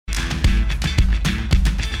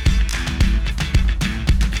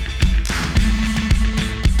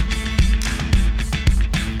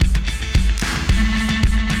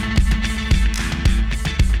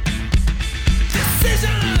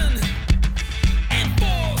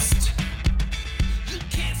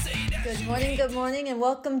Good morning, and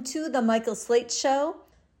welcome to the Michael Slate Show.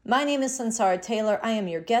 My name is Sunsara Taylor. I am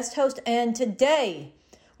your guest host, and today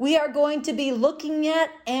we are going to be looking at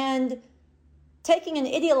and taking an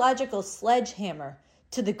ideological sledgehammer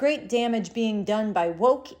to the great damage being done by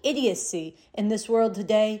woke idiocy in this world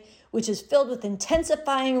today, which is filled with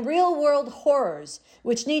intensifying real-world horrors,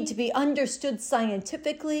 which need to be understood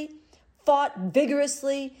scientifically, fought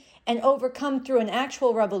vigorously, and overcome through an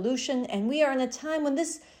actual revolution. And we are in a time when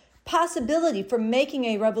this possibility for making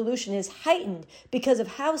a revolution is heightened because of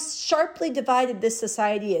how sharply divided this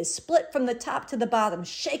society is, split from the top to the bottom,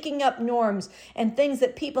 shaking up norms and things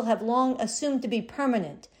that people have long assumed to be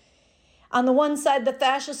permanent. On the one side, the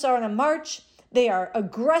fascists are on a march. They are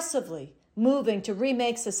aggressively moving to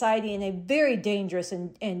remake society in a very dangerous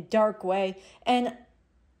and dark way. And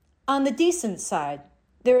on the decent side,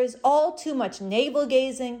 there is all too much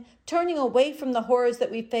navel-gazing, turning away from the horrors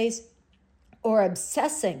that we face, or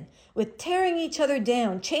obsessing with tearing each other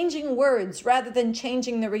down, changing words rather than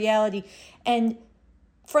changing the reality, and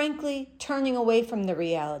frankly, turning away from the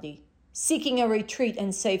reality, seeking a retreat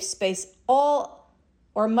and safe space, all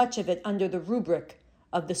or much of it under the rubric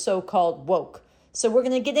of the so-called woke. So we're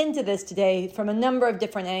going to get into this today from a number of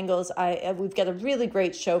different angles. We've got a really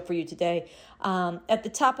great show for you today. At the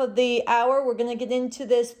top of the hour, we're going to get into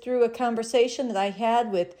this through a conversation that I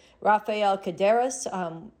had with Rafael Kadaris.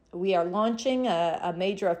 We are launching a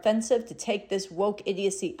major offensive to take this woke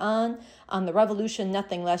idiocy on the Revolution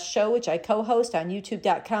Nothing Less show, which I co-host on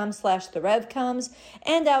youtube.com/therevcoms,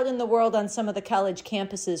 and out in the world on some of the college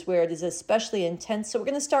campuses where it is especially intense. So we're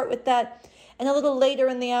going to start with that. And a little later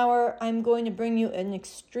in the hour, I'm going to bring you an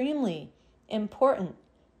extremely important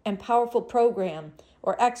and powerful program,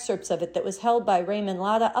 or excerpts of it, that was held by Raymond and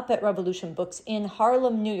Lotta up at Revolution Books in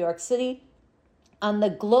Harlem, New York City, on the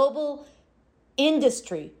global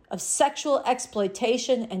industry of sexual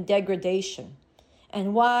exploitation and degradation,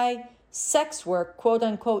 and why sex work, quote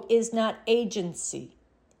unquote, is not agency,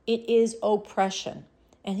 it is oppression.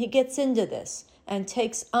 And he gets into this and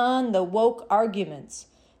takes on the woke arguments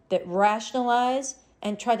that rationalize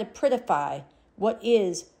and try to prettify what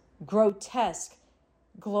is grotesque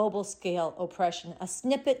global scale oppression. A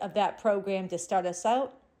snippet of that program to start us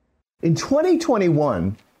out. In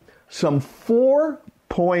 2021, some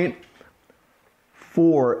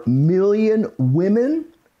 4.4 million women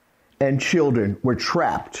and children were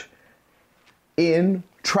trappicked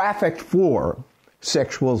for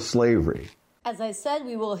sexual slavery. As I said,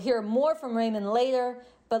 we will hear more from Raymond later,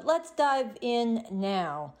 but let's dive in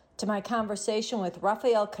now to my conversation with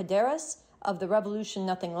Rafael Kadaris of the Revolution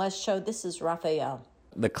Nothing Less show. This is Rafael.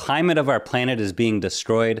 The climate of our planet is being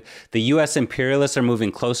destroyed. The U.S. imperialists are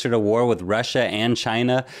moving closer to war with Russia and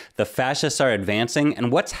China. The fascists are advancing.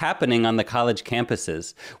 And what's happening on the college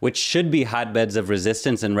campuses, which should be hotbeds of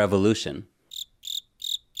resistance and revolution?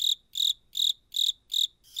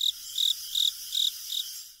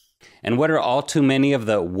 And what are all too many of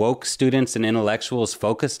the woke students and intellectuals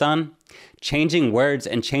focused on? Changing words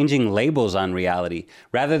and changing labels on reality,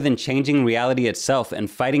 rather than changing reality itself and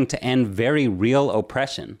fighting to end very real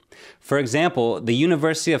oppression. For example, the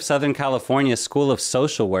University of Southern California School of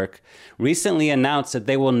Social Work recently announced that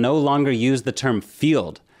they will no longer use the term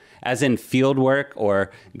field, as in field work or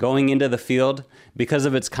going into the field, because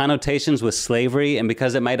of its connotations with slavery and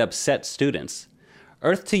because it might upset students.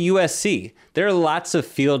 Earth to USC, there are lots of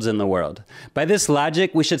fields in the world. By this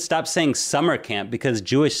logic, we should stop saying summer camp because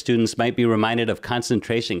Jewish students might be reminded of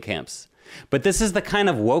concentration camps. But this is the kind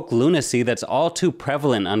of woke lunacy that's all too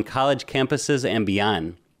prevalent on college campuses and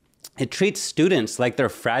beyond. It treats students like they're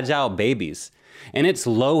fragile babies. And it's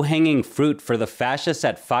low-hanging fruit for the fascists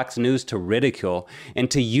at Fox News to ridicule and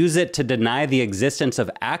to use it to deny the existence of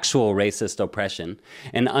actual racist oppression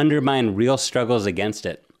and undermine real struggles against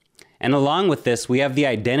it. And along with this, we have the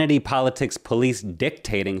identity politics police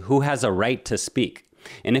dictating who has a right to speak.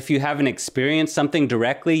 And if you haven't experienced something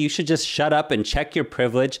directly, you should just shut up and check your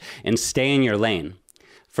privilege and stay in your lane.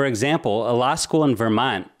 For example, a law school in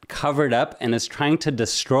Vermont covered up and is trying to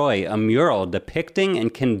destroy a mural depicting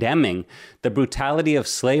and condemning the brutality of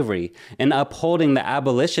slavery and upholding the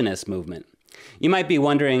abolitionist movement. You might be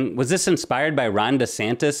wondering, was this inspired by Ron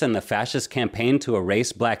DeSantis and the fascist campaign to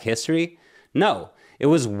erase Black history? No. It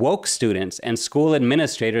was woke students and school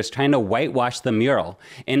administrators trying to whitewash the mural,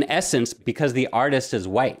 in essence, because the artist is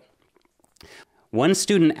white. One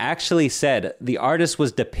student actually said the artist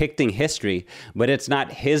was depicting history, but it's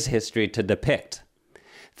not his history to depict.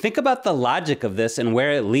 Think about the logic of this and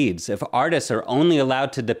where it leads if artists are only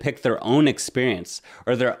allowed to depict their own experience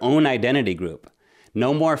or their own identity group.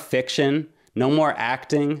 No more fiction, no more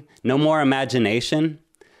acting, no more imagination.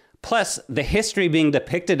 Plus, the history being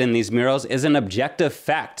depicted in these murals is an objective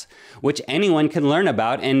fact, which anyone can learn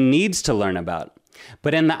about and needs to learn about.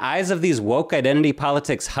 But in the eyes of these woke identity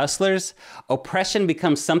politics hustlers, oppression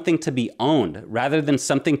becomes something to be owned rather than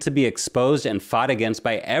something to be exposed and fought against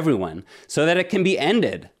by everyone so that it can be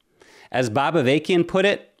ended. As Bob Avakian put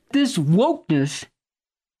it, this wokeness,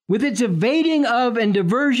 with its evading of and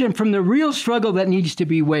diversion from the real struggle that needs to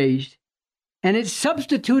be waged, and its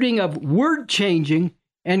substituting of word changing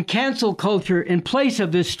and cancel culture in place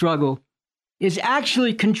of this struggle, is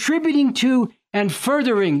actually contributing to and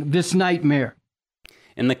furthering this nightmare.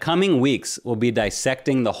 In the coming weeks, we'll be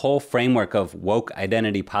dissecting the whole framework of woke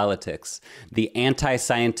identity politics, the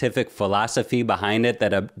anti-scientific philosophy behind it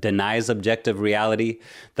that denies objective reality,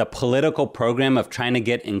 the political program of trying to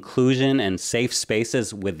get inclusion and safe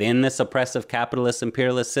spaces within this oppressive capitalist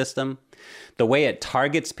imperialist system, the way it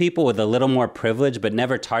targets people with a little more privilege but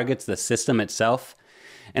never targets the system itself,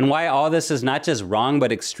 and why all this is not just wrong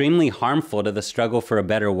but extremely harmful to the struggle for a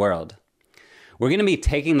better world. We're going to be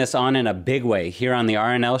taking this on in a big way here on the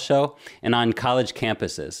RNL show and on college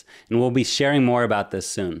campuses, and we'll be sharing more about this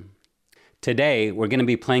soon. Today, we're going to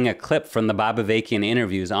be playing a clip from the Bob Avakian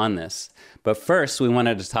interviews on this. But first, we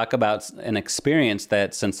wanted to talk about an experience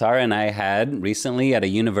that Sunsara and I had recently at a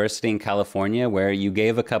university in California where you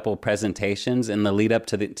gave a couple presentations in the lead up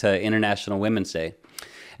to International Women's Day.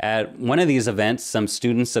 At one of these events, some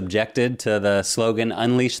students objected to the slogan,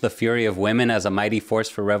 "Unleash the fury of women as a mighty force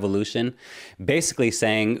for revolution," basically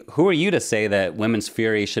saying, who are you to say that women's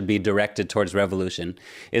fury should be directed towards revolution?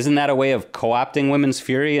 Isn't that a way of co-opting women's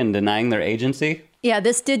fury and denying their agency? Yeah,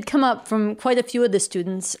 this did come up from quite a few of the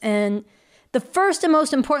students. And the first and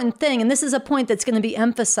most important thing, and this is a point that's going to be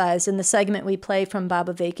emphasized in the segment we play from Bob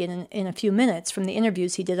Avakian in a few minutes from the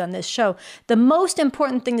interviews he did on this show, the most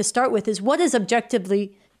important thing to start with is what is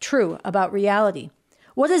objectively true about reality.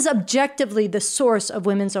 What is objectively the source of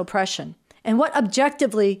women's oppression? And what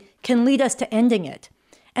objectively can lead us to ending it?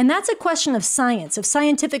 And that's a question of science, of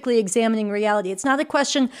scientifically examining reality. It's not a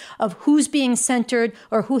question of who's being centered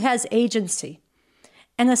or who has agency.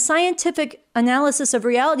 And a scientific analysis of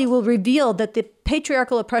reality will reveal that the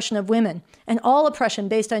patriarchal oppression of women and all oppression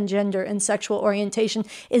based on gender and sexual orientation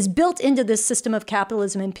is built into this system of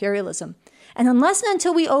capitalism, imperialism. And unless and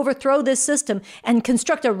until we overthrow this system and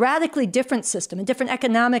construct a radically different system, a different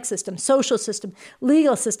economic system, social system,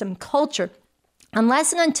 legal system, culture,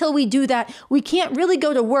 unless and until we do that, we can't really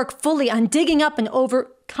go to work fully on digging up and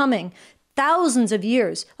overcoming thousands of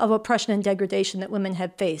years of oppression and degradation that women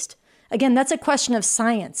have faced. Again, that's a question of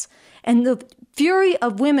science. And the fury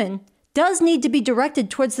of women does need to be directed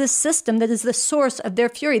towards this system that is the source of their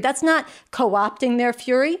fury. That's not co-opting their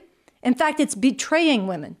fury. In fact, it's betraying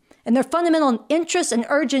women and their fundamental interest and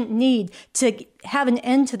urgent need to have an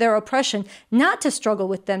end to their oppression, not to struggle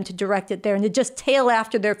with them to direct it there and to just tail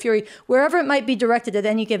after their fury wherever it might be directed at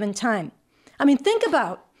any given time. I mean, think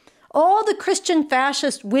about all the Christian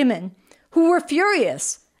fascist women who were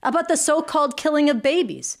furious about the so-called killing of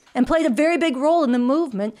babies and played a very big role in the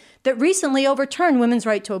movement that recently overturned women's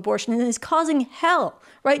right to abortion and is causing hell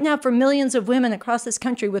right now for millions of women across this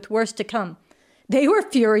country with worse to come. They were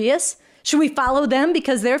furious. Should we follow them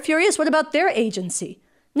because they're furious? What about their agency?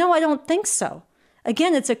 No, I don't think so.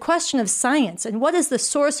 Again, it's a question of science and what is the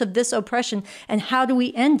source of this oppression and how do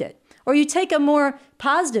we end it? Or you take a more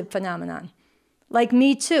positive phenomenon like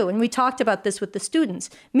Me Too, and we talked about this with the students.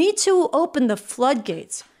 Me Too opened the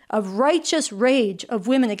floodgates of righteous rage of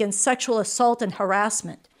women against sexual assault and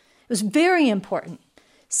harassment. It was very important.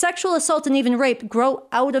 Sexual assault and even rape grow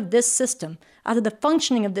out of this system, out of the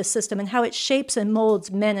functioning of this system and how it shapes and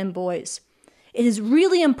molds men and boys. It is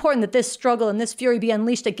really important that this struggle and this fury be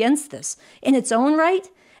unleashed against this in its own right,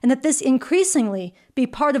 and that this increasingly be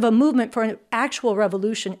part of a movement for an actual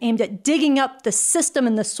revolution aimed at digging up the system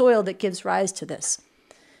and the soil that gives rise to this.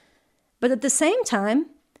 But at the same time,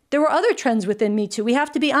 there were other trends within Me Too, we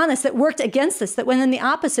have to be honest, that worked against this, that went in the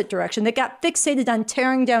opposite direction, that got fixated on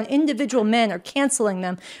tearing down individual men or canceling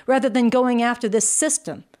them rather than going after this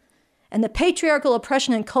system and the patriarchal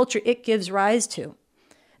oppression and culture it gives rise to.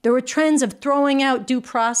 There were trends of throwing out due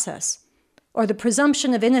process or the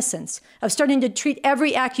presumption of innocence, of starting to treat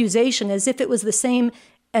every accusation as if it was the same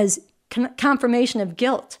as confirmation of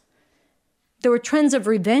guilt. There were trends of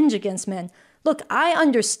revenge against men. Look, I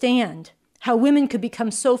understand how women could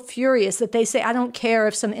become so furious that they say, I don't care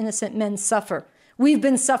if some innocent men suffer. We've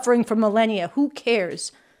been suffering for millennia. Who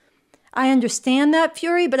cares? I understand that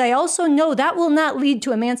fury, but I also know that will not lead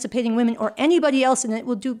to emancipating women or anybody else, and it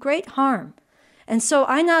will do great harm. And so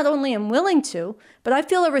I not only am willing to, but I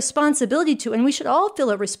feel a responsibility to, and we should all feel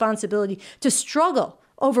a responsibility to struggle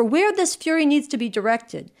over where this fury needs to be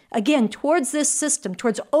directed. Again, towards this system,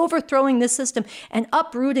 towards overthrowing this system and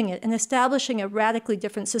uprooting it and establishing a radically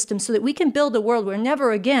different system so that we can build a world where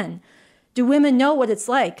never again do women know what it's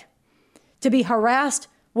like to be harassed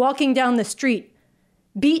walking down the street,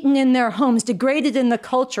 beaten in their homes, degraded in the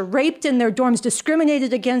culture, raped in their dorms,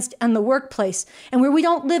 discriminated against in the workplace, and where we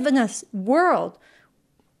don't live in a world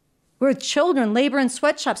where children labor in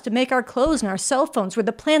sweatshops to make our clothes and our cell phones, where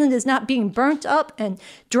the planet is not being burnt up and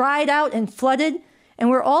dried out and flooded, and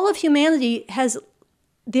where all of humanity has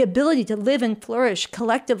the ability to live and flourish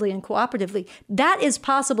collectively and cooperatively. That is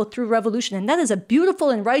possible through revolution, and that is a beautiful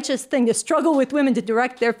and righteous thing to struggle with women to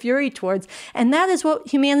direct their fury towards, and that is what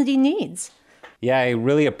humanity needs. Yeah, I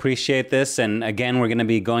really appreciate this. And again, we're going to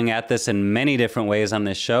be going at this in many different ways on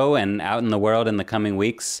this show and out in the world in the coming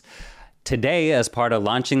weeks. Today, as part of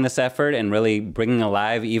launching this effort and really bringing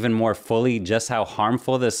alive even more fully just how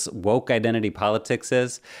harmful this woke identity politics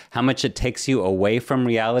is, how much it takes you away from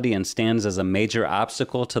reality and stands as a major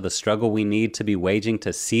obstacle to the struggle we need to be waging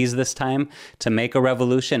to seize this time, to make a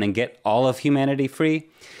revolution and get all of humanity free,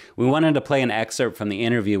 we wanted to play an excerpt from the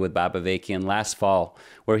interview with Babavakian last fall,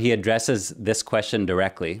 where he addresses this question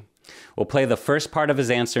directly. We'll play the first part of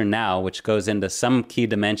his answer now, which goes into some key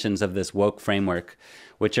dimensions of this woke framework,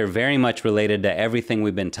 which are very much related to everything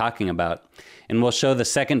we've been talking about. And we'll show the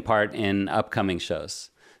second part in upcoming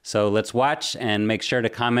shows. So let's watch and make sure to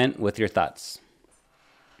comment with your thoughts.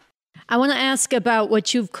 I want to ask about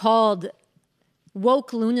what you've called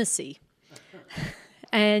woke lunacy.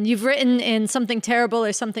 And you've written in Something Terrible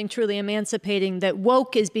or Something Truly Emancipating that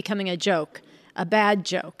woke is becoming a joke, a bad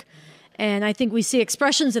joke. And I think we see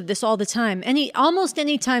expressions of this all the time. Almost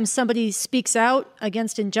any time somebody speaks out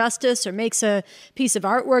against injustice or makes a piece of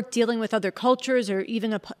artwork dealing with other cultures or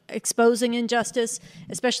even exposing injustice,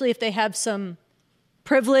 especially if they have some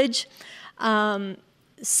privilege,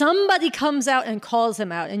 somebody comes out and calls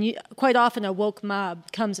them out. And quite often a woke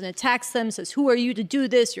mob comes and attacks them, says, who are you to do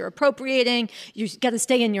this? You're appropriating. You've got to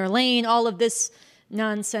stay in your lane, all of this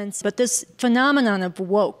nonsense. But this phenomenon of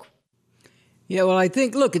woke. Yeah, well, I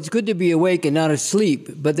think, look, it's good to be awake and not asleep,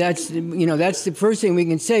 but that's the first thing we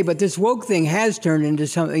can say. But this woke thing has turned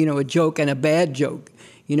into a joke and a bad joke,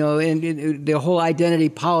 and the whole identity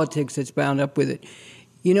politics that's bound up with it.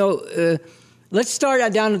 Let's start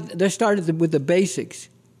with the basics.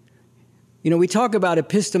 We talk about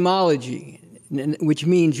epistemology, which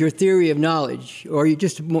means your theory of knowledge, or you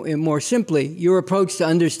just more simply, your approach to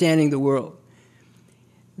understanding the world.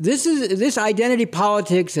 This identity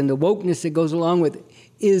politics and the wokeness that goes along with it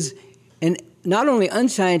is not only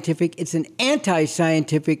unscientific, it's an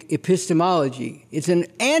anti-scientific epistemology. It's an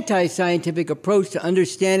anti-scientific approach to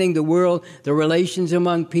understanding the world, the relations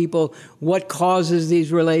among people, what causes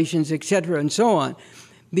these relations, et cetera, and so on.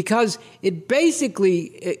 Because it basically,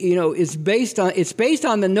 is based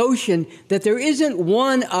on the notion that there isn't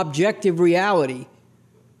one objective reality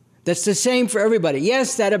that's the same for everybody.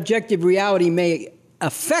 Yes, that objective reality may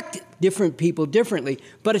affect different people differently,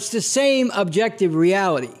 but it's the same objective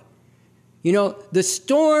reality. The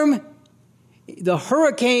storm, the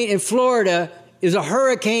hurricane in Florida is a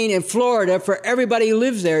hurricane in Florida for everybody who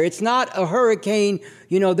lives there. It's not a hurricane,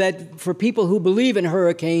 that for people who believe in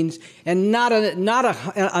hurricanes, and not a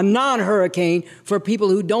non-hurricane for people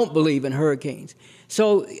who don't believe in hurricanes.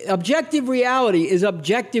 So objective reality is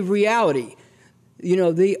objective reality.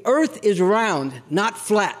 The earth is round, not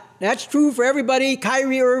flat. That's true for everybody.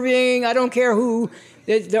 Kyrie Irving, I don't care who.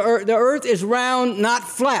 The earth is round, not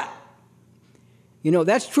flat.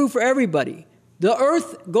 That's true for everybody. The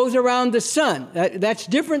earth goes around the sun. That's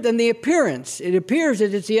different than the appearance. It appears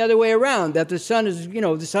that it's the other way around, that the sun is,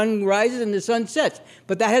 the sun rises and the sun sets.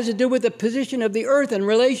 But that has to do with the position of the earth in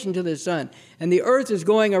relation to the sun. And the earth is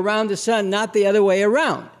going around the sun, not the other way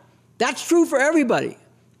around. That's true for everybody.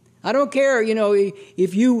 I don't care,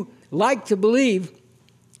 if you like to believe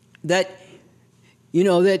that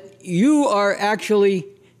you are actually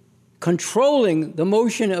controlling the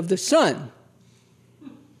motion of the sun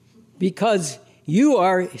because you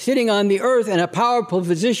are sitting on the earth in a powerful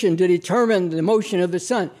position to determine the motion of the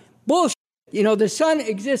sun. Bullshit. The sun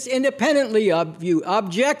exists independently of you,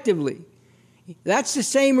 objectively. That's the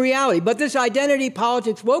same reality. But this identity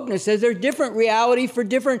politics wokeness says there's different reality for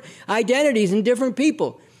different identities and different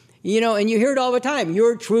people. And you hear it all the time,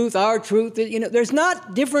 your truth, our truth. There's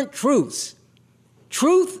not different truths.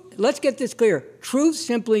 Truth, let's get this clear. Truth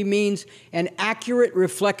simply means an accurate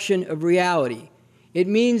reflection of reality. It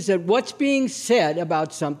means that what's being said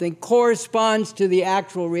about something corresponds to the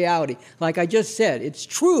actual reality. Like I just said, it's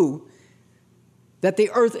true that the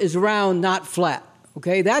earth is round, not flat.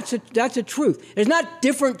 Okay, that's a truth. There's not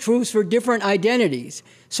different truths for different identities.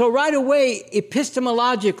 So right away,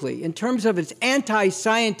 epistemologically, in terms of its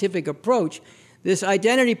anti-scientific approach, this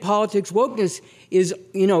identity politics wokeness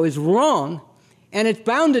is wrong, and it's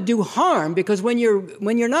bound to do harm, because when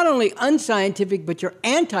you're not only unscientific but you're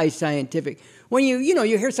anti-scientific, when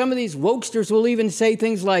you hear some of these wokesters will even say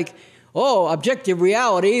things like, "Oh, objective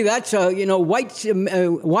reality, that's a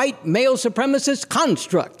white male supremacist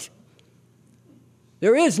construct.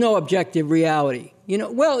 There is no objective reality."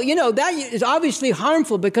 That is obviously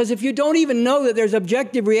harmful, because if you don't even know that there's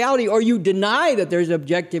objective reality, or you deny that there's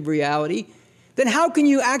objective reality, then how can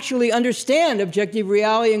you actually understand objective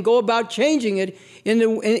reality and go about changing it in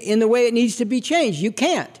the way it needs to be changed? You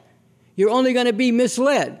can't. You're only going to be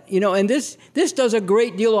misled. And this does a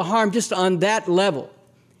great deal of harm just on that level.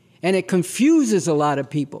 And it confuses a lot of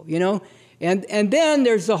people, And then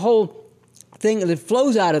there's the whole thing that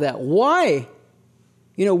flows out of that. Why?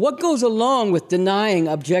 What goes along with denying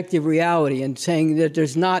objective reality and saying that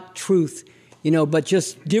there's not truth, but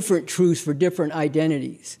just different truths for different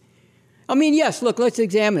identities? I mean, yes, look, let's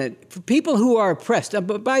examine it. For people who are oppressed,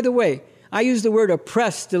 but by the way, I use the word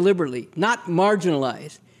oppressed deliberately, not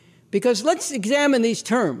marginalized, because let's examine these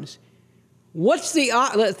terms.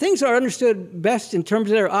 Things are understood best in terms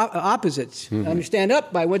of their opposites. Mm-hmm. Understand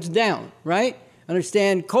up by what's down, right?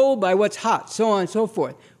 Understand cold by what's hot, so on and so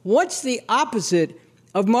forth. What's the opposite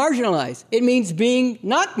of marginalized? It means being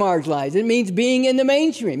not marginalized. It means being in the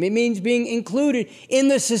mainstream. It means being included in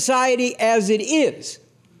the society as it is.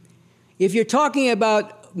 If you're talking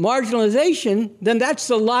about marginalization, then that's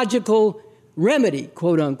the logical remedy,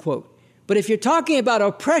 quote unquote. But if you're talking about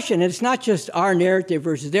oppression, it's not just our narrative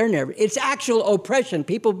versus their narrative. It's actual oppression,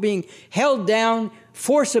 people being held down,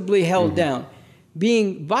 forcibly held down,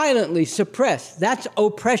 being violently suppressed. That's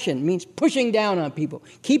oppression. It means pushing down on people,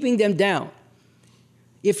 keeping them down.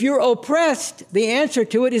 If you're oppressed, the answer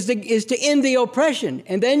to it is to end the oppression.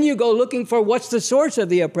 And then you go looking for what's the source of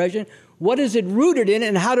the oppression, what is it rooted in,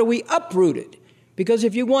 and how do we uproot it? Because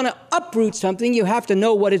if you want to uproot something, you have to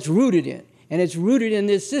know what it's rooted in. And it's rooted in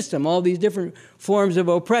this system, all these different forms of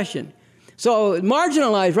oppression. So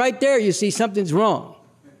marginalized, right there, you see something's wrong.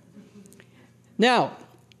 Now,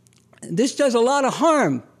 this does a lot of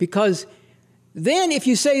harm, because then if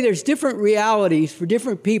you say there's different realities for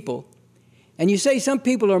different people, and you say some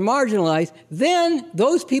people are marginalized, then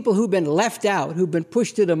those people who've been left out, who've been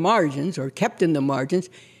pushed to the margins or kept in the margins,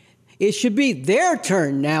 it should be their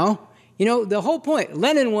turn now. The whole point,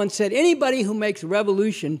 Lenin once said, anybody who makes a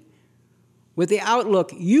revolution with the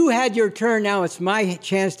outlook, you had your turn, now it's my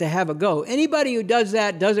chance to have a go. Anybody who does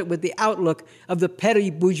that does it with the outlook of the petty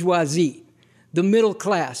bourgeoisie, the middle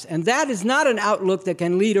class. And that is not an outlook that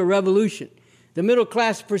can lead a revolution. The middle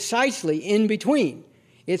class precisely in between.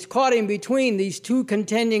 It's caught in between these two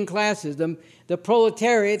contending classes, the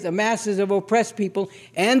proletariat, the masses of oppressed people,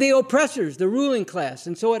 and the oppressors, the ruling class.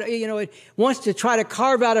 And so it wants to try to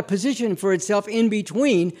carve out a position for itself in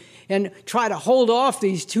between and try to hold off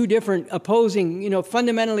these two different opposing,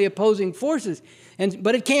 fundamentally opposing forces.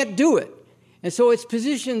 But it can't do it. And so its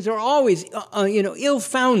positions are always,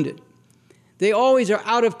 ill-founded. They always are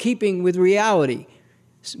out of keeping with reality.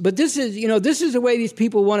 But this is the way these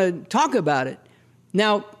people want to talk about it.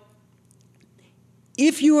 Now,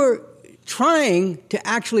 if you are trying to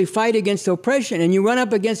actually fight against oppression and you run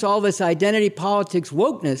up against all this identity politics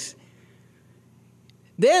wokeness,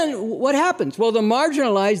 then what happens? Well, the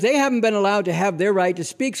marginalized, they haven't been allowed to have their right to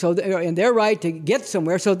speak and their right to get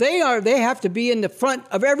somewhere, so they have to be in the front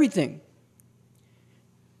of everything.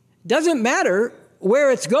 Doesn't matter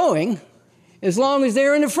where it's going as long as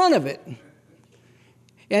they're in the front of it.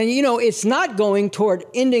 And, it's not going toward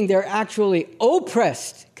ending their actually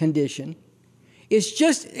oppressed condition. It's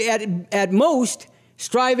just, at most,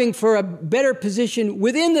 striving for a better position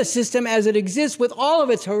within the system as it exists with all of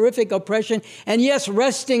its horrific oppression, and yes,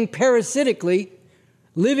 resting parasitically,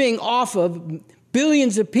 living off of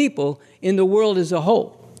billions of people in the world as a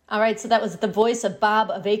whole. All right, so that was the voice of Bob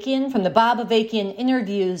Avakian from the Bob Avakian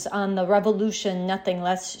Interviews on the Revolution Nothing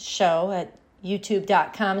Less show at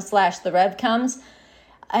youtube.com/therevcomes.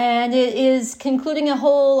 And it is concluding a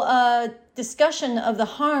whole discussion of the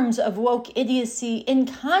harms of woke idiocy in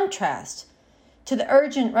contrast to the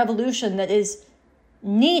urgent revolution that is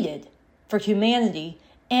needed for humanity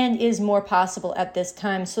and is more possible at this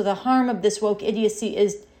time. So the harm of this woke idiocy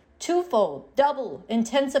is twofold, double,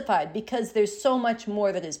 intensified, because there's so much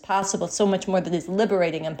more that is possible, so much more that is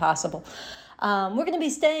liberating and possible. We're going to be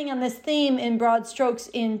staying on this theme in broad strokes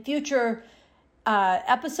in future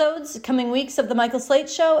episodes, coming weeks of the Michael Slate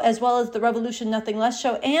Show, as well as the Revolution Nothing Less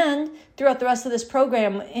Show, and throughout the rest of this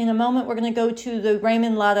program. In a moment, we're going to go to the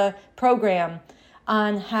Raymond Lotta program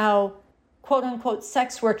on how, quote unquote,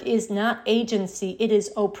 sex work is not agency, it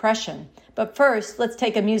is oppression. But first, let's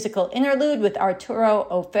take a musical interlude with Arturo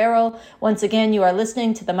O'Farrell. Once again, you are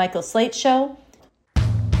listening to the Michael Slate Show.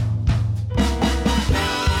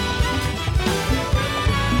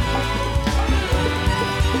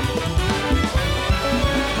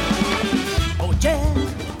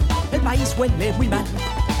 El país huele muy mal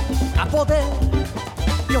a poder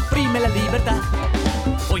y oprime la libertad.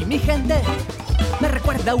 Hoy mi gente me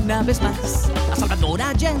recuerda una vez más a Salvador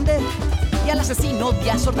Allende y al asesino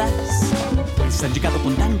Díaz Ordaz. Pues han llegado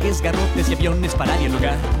con tanques, garrotes y aviones para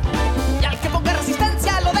dialogar. Y al que ponga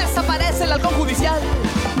resistencia lo desaparece el halcón judicial.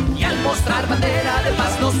 Y al mostrar bandera de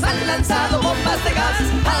paz nos han lanzado bombas de gas.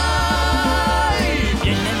 ¡Ay!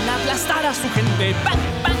 Vienen a aplastar a su gente. ¡Bang,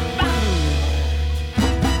 bang!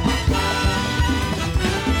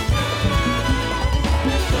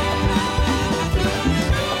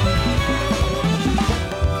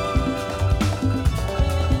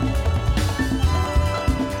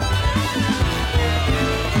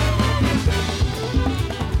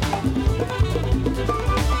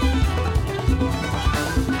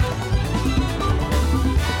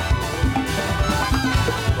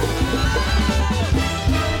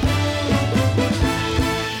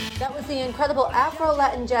 Incredible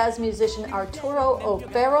Afro-Latin jazz musician Arturo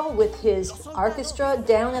O'Farrell with his orchestra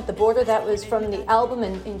Down at the Border. That was from the album,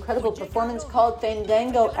 an incredible performance called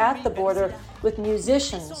Fandango at the Border, with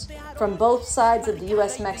musicians from both sides of the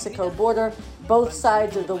U.S.-Mexico border, both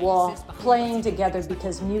sides of the wall, playing together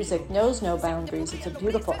because music knows no boundaries. It's a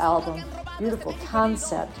beautiful album, beautiful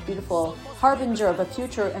concept, beautiful harbinger of a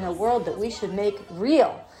future and a world that we should make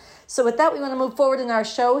real. So with that, we want to move forward in our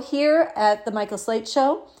show here at the Michael Slate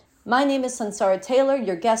Show. My name is Sunsara Taylor,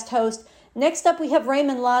 your guest host. Next up, we have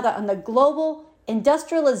Raymond Lotta on the global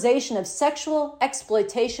industrialization of sexual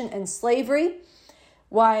exploitation and slavery.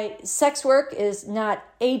 Why sex work is not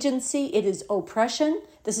agency, it is oppression.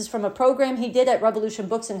 This is from a program he did at Revolution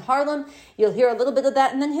Books in Harlem. You'll hear a little bit of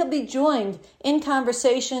that, and then he'll be joined in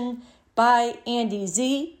conversation by Andy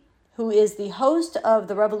Z, who is the host of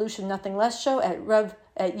the Revolution Nothing Less show at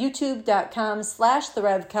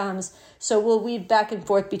youtube.com/therevcoms. So we'll weave back and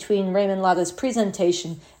forth between Raymond Lotta's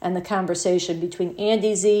presentation and the conversation between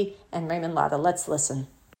Andy Z and Raymond Lotta. Let's listen.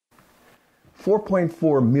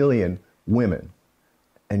 4.4 million women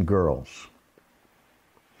and girls.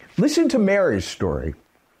 Listen to Mary's story.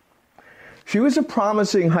 She was a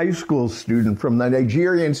promising high school student from the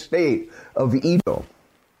Nigerian state of Edo.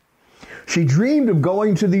 She dreamed of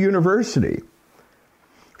going to the university.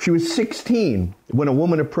 She was 16 when a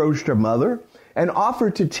woman approached her mother and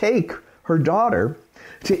offered to take her daughter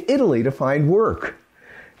to Italy to find work.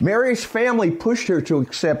 Mary's family pushed her to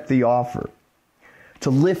accept the offer, to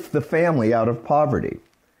lift the family out of poverty.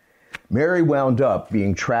 Mary wound up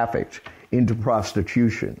being trafficked into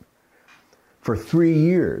prostitution. For 3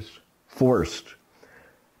 years, forced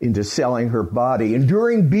into selling her body,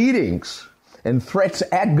 enduring beatings and threats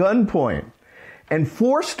at gunpoint, and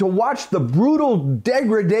forced to watch the brutal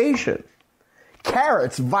degradation,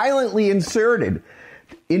 carrots violently inserted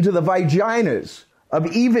into the vaginas of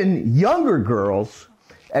even younger girls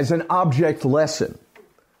as an object lesson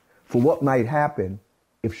for what might happen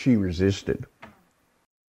if she resisted.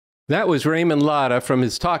 That was Raymond Lotta from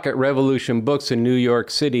his talk at Revolution Books in New York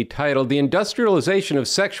City titled The Industrialization of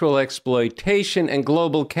Sexual Exploitation and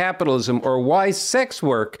Global Capitalism, or Why Sex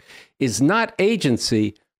Work is Not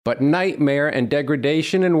Agency, but Nightmare and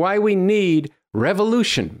Degradation, and Why We Need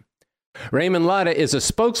Revolution. Raymond Lotta is a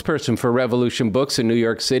spokesperson for Revolution Books in New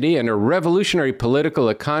York City and a revolutionary political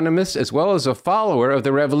economist, as well as a follower of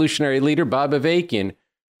the revolutionary leader Bob Avakian.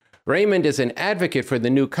 Raymond is an advocate for the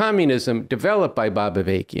new communism developed by Bob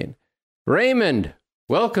Avakian. Raymond,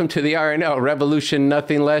 welcome to the RNL Revolution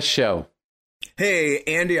Nothing Less show. Hey,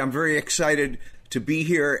 Andy, I'm very excited to be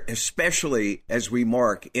here, especially as we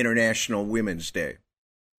mark International Women's Day.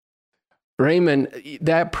 Raymond,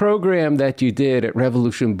 that program that you did at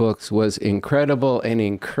Revolution Books was incredible and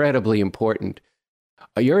incredibly important.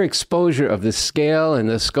 Your exposure of the scale and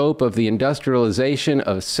the scope of the industrialization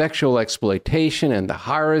of sexual exploitation and the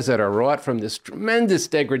horrors that are wrought from this tremendous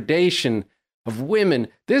degradation of women,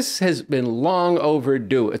 this has been long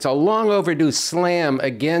overdue. It's a long overdue slam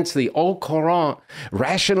against the au courant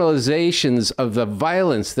rationalizations of the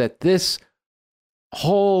violence that this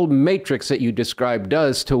whole matrix that you described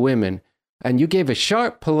does to women. And you gave a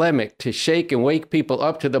sharp polemic to shake and wake people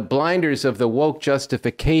up to the blinders of the woke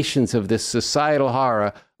justifications of this societal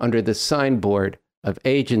horror under the signboard of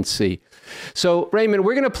agency. So, Raymond,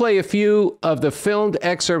 we're going to play a few of the filmed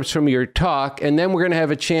excerpts from your talk, and then we're going to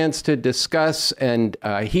have a chance to discuss and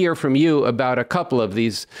hear from you about a couple of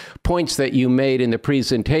these points that you made in the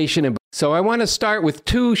presentation. So I want to start with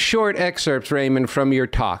two short excerpts, Raymond, from your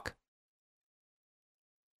talk.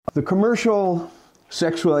 The commercial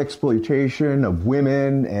sexual exploitation of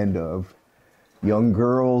women and of young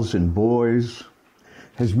girls and boys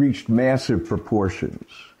has reached massive proportions.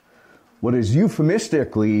 What is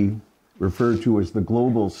euphemistically referred to as the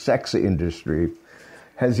global sex industry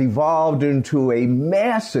has evolved into a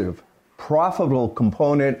massive, profitable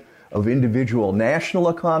component of individual national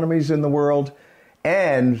economies in the world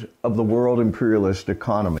and of the world imperialist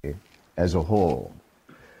economy as a whole.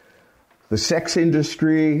 The sex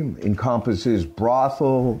industry encompasses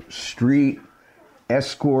brothel, street,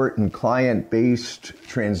 escort, and client-based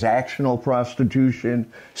transactional prostitution,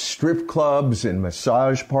 strip clubs and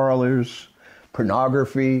massage parlors,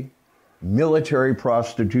 pornography, military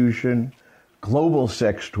prostitution, global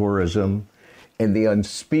sex tourism, and the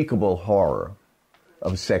unspeakable horror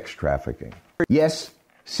of sex trafficking. Yes,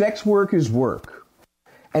 sex work is work.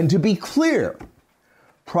 And to be clear,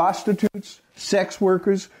 prostitutes, sex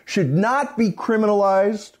workers should not be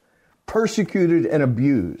criminalized, persecuted, and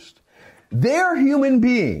abused. They're human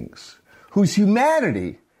beings whose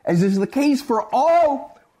humanity, as is the case for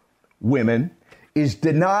all women, is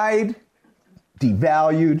denied,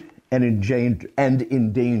 devalued, and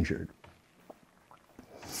endangered.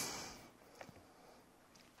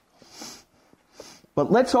 But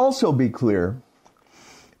let's also be clear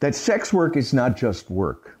that sex work is not just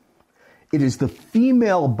work. It is the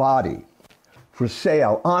female body for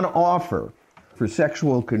sale, on offer, for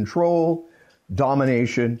sexual control,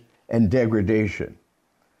 domination, and degradation.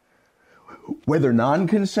 Whether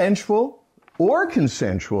non-consensual or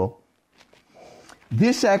consensual,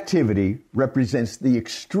 this activity represents the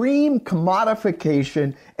extreme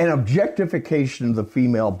commodification and objectification of the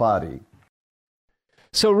female body.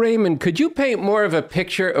 So, Raymond, could you paint more of a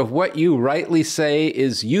picture of what you rightly say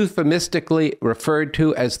is euphemistically referred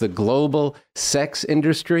to as the global sex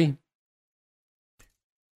industry?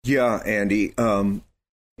 Yeah, Andy.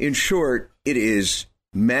 In short, it is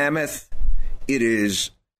mammoth. It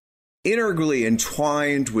is integrally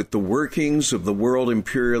entwined with the workings of the world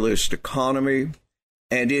imperialist economy,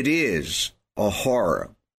 and it is a horror.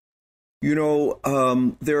 You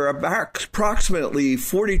know, there are approximately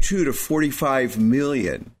 42 to 45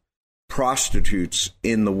 million prostitutes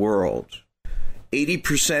in the world.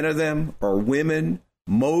 80% of them are women.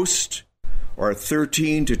 Most are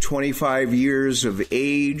 13 to 25 years of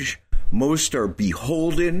age. Most are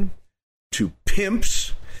beholden to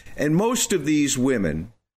pimps. And most of these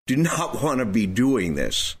women do not want to be doing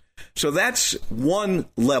this. So that's one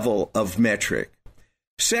level of metric.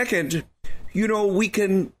 Second, you know, we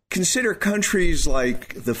can consider countries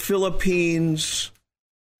like the Philippines,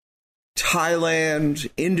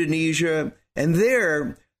 Thailand, Indonesia, and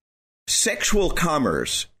their sexual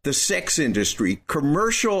commerce, the sex industry,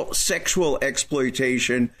 commercial sexual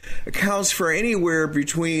exploitation accounts for anywhere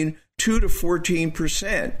between 2 to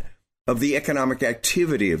 14% of the economic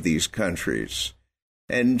activity of these countries.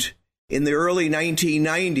 And in the early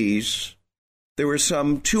 1990s, there were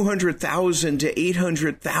some 200,000 to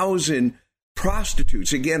 800,000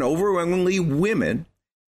 prostitutes, again, overwhelmingly women,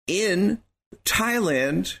 in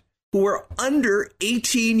Thailand who were under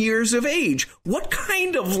 18 years of age. What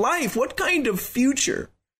kind of life, what kind of future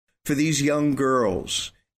for these young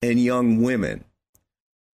girls and young women?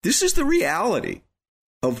 This is the reality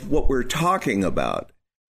of what we're talking about.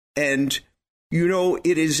 And, you know,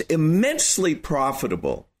 it is immensely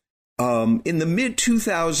profitable. In the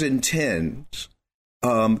mid-2010s,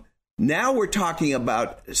 now we're talking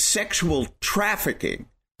about sexual trafficking,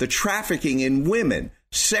 the trafficking in women,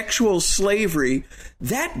 sexual slavery,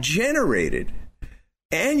 that generated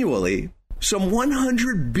annually some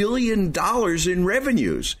 $100 billion in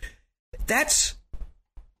revenues. That's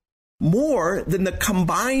more than the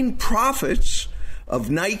combined profits of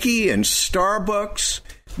Nike and Starbucks,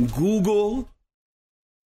 Google,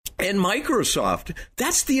 and Microsoft.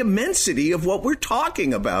 That's the immensity of what we're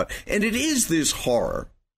talking about. And it is this horror.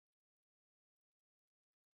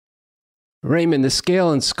 Raymond, the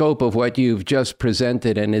scale and scope of what you've just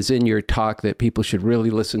presented and is in your talk that people should really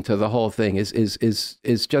listen to the whole thing is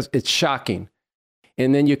just, it's shocking.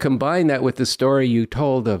 And then you combine that with the story you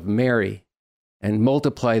told of Mary and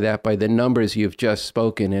multiply that by the numbers you've just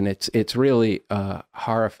spoken, and it's really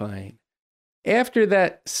horrifying. After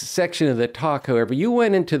that section of the talk, however, you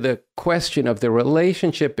went into the question of the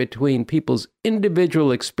relationship between people's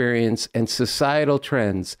individual experience and societal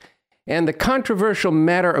trends and the controversial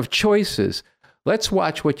matter of choices. Let's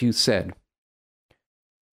watch what you said.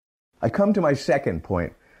 I come to my second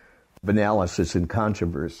point of analysis and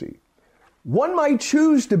controversy. One might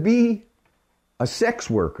choose to be a sex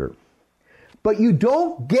worker, but you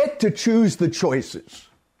don't get to choose the choices.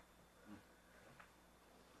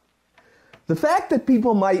 The fact that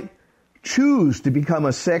people might choose to become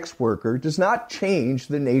a sex worker does not change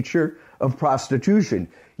the nature of prostitution.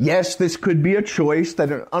 Yes, this could be a choice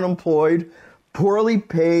that an unemployed, poorly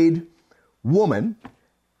paid woman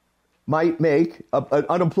might make, an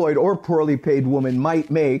unemployed or poorly paid woman might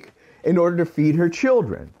make in order to feed her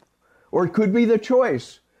children. Or it could be the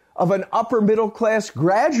choice of an upper middle class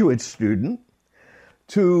graduate student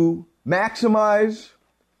to maximize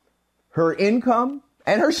her income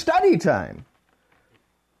and her study time.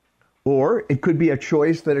 Or it could be a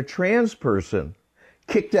choice that a trans person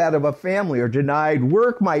kicked out of a family or denied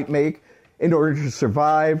work might make in order to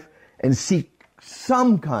survive and seek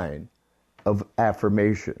some kind of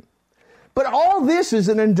affirmation. But all this is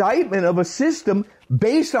an indictment of a system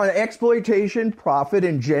based on exploitation, profit,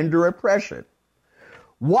 and gender oppression.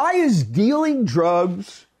 Why is dealing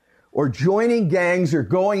drugs or joining gangs or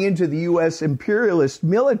going into the U.S. imperialist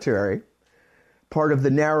military part of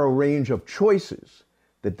the narrow range of choices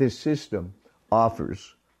that this system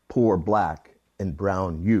offers poor black and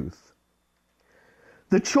brown youth?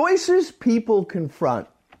 The choices people confront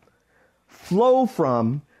flow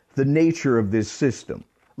from the nature of this system.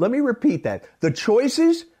 Let me repeat that. The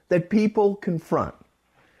choices that people confront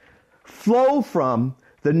flow from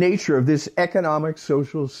the nature of this economic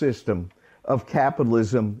social system of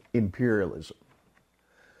capitalism, imperialism.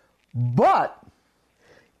 But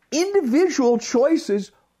individual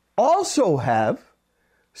choices also have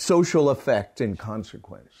social effect and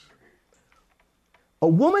consequence. A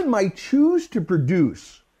woman might choose to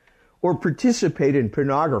produce or participate in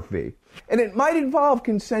pornography, and it might involve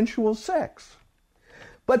consensual sex.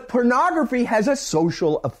 But pornography has a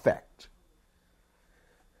social effect.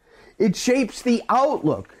 It shapes the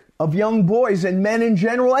outlook of young boys and men in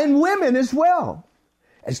general, and women as well,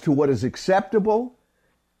 as to what is acceptable,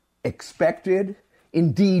 expected,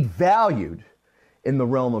 indeed valued in the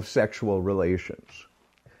realm of sexual relations.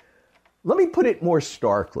 Let me put it more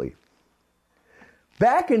starkly.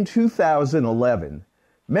 Back in 2011,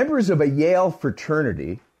 members of a Yale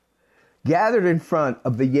fraternity gathered in front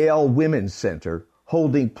of the Yale Women's Center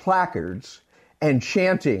holding placards and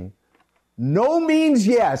chanting, "No means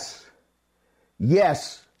yes,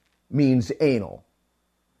 yes means anal."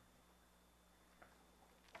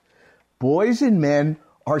 Boys and men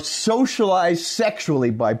are socialized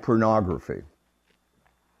sexually by pornography.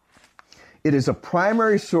 It is a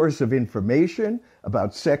primary source of information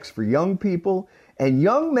about sex for young people, and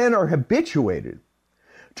young men are habituated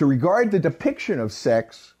to regard the depiction of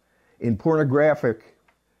sex in pornographic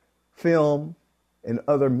film and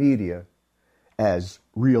other media as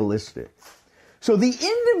realistic. So the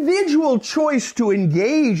individual choice to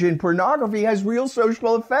engage in pornography has real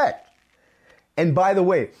social effect. And by the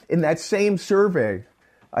way, in that same survey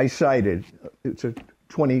I cited, it's a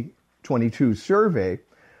 2022 survey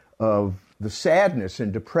of the sadness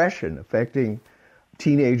and depression affecting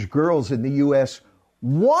teenage girls in the U.S.,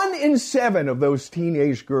 1 in 7 of those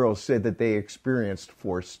teenage girls said that they experienced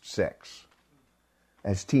forced sex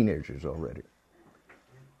as teenagers already.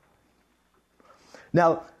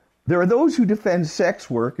 Now, there are those who defend sex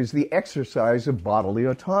work as the exercise of bodily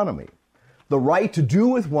autonomy, the right to do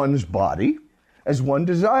with one's body as one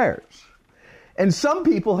desires. And some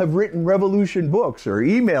people have written revolution books or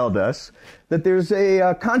emailed us that there's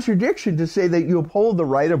a contradiction to say that you uphold the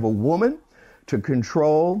right of a woman to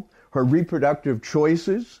control her reproductive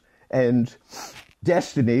choices and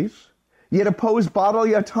destinies, yet oppose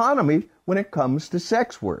bodily autonomy when it comes to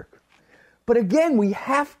sex work. But again, we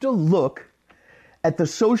have to look at the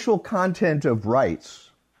social content of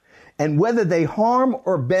rights and whether they harm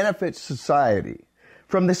or benefit society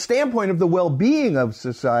from the standpoint of the well-being of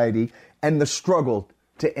society and the struggle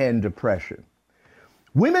to end oppression.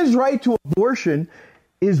 Women's right to abortion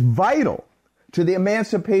is vital to the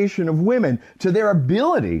emancipation of women, to their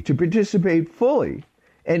ability to participate fully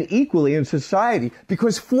and equally in society,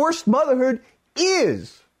 because forced motherhood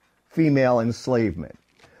is female enslavement.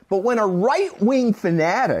 But when a right-wing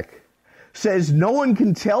fanatic says no one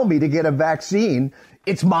can tell me to get a vaccine,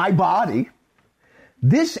 it's my body,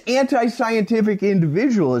 this anti-scientific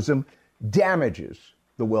individualism damages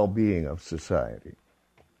the well-being of society.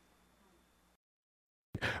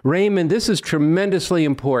 Raymond, this is tremendously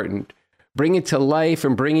important. bringing to life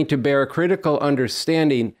and bringing to bear a critical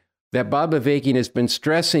understanding that Bob Avakian has been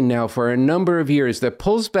stressing now for a number of years, that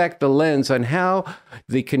pulls back the lens on how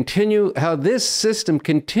this system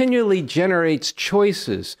continually generates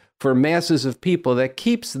choices for masses of people that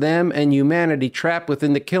keeps them and humanity trapped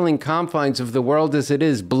within the killing confines of the world as it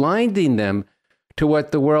is, blinding them to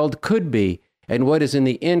what the world could be and what is in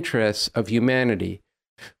the interests of humanity.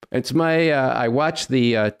 It's I watched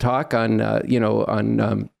the talk on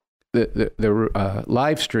the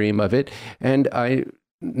live stream of it, and I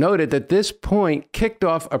noted that this point kicked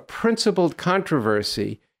off a principled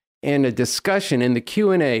controversy and a discussion in the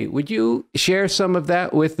Q&A. Would you share some of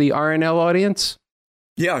that with the RNL audience?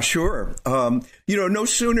 Yeah, sure. No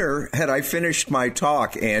sooner had I finished my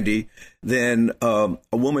talk, Andy, than a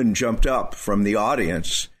woman jumped up from the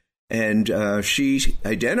audience, and she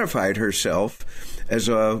identified herself as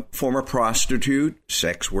a former prostitute,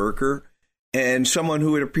 sex worker, and someone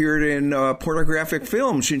who had appeared in pornographic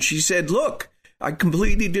films. And she said, look, I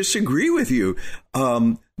completely disagree with you.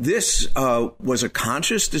 This was a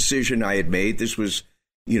conscious decision I had made. This was,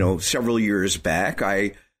 several years back.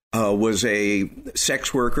 I was a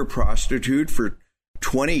sex worker, prostitute for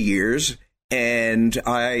 20 years, and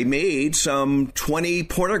I made some 20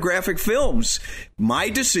 pornographic films. My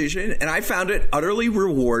decision, and I found it utterly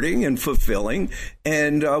rewarding and fulfilling.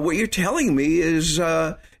 And what you're telling me is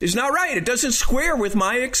not right. It doesn't square with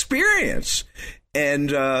my experience.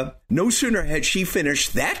 And no sooner had she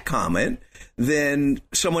finished that comment than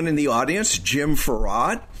someone in the audience, Jim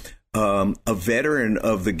Farad, a veteran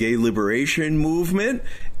of the gay liberation movement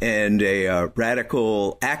and a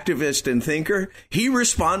radical activist and thinker, he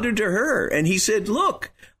responded to her and he said,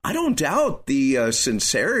 look, I don't doubt the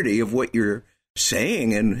sincerity of what you're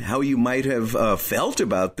saying and how you might have felt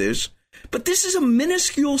about this. But this is a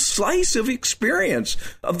minuscule slice of experience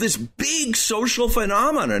of this big social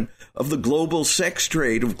phenomenon of the global sex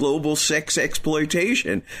trade, of global sex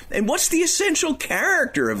exploitation. And what's the essential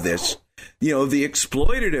character of this? The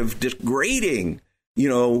exploitative, degrading,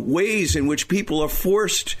 ways in which people are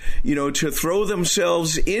forced, to throw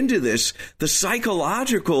themselves into this, the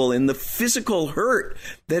psychological and the physical hurt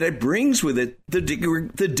that it brings with it, the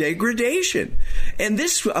degradation. And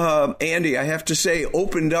this, Andy, I have to say,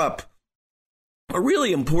 opened up a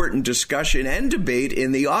really important discussion and debate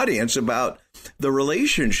in the audience about the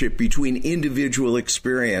relationship between individual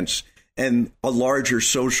experience and a larger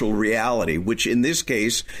social reality, which in this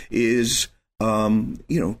case is,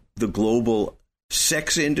 the global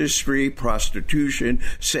sex industry, prostitution,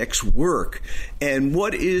 sex work. And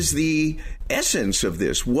what is the essence of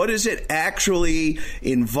this? What does it actually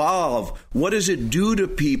involve? What does it do to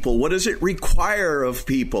people? What does it require of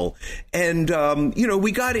people? And,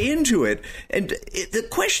 we got into it. And the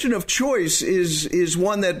question of choice is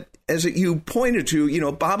one that, as you pointed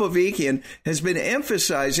to, Bob Avakian has been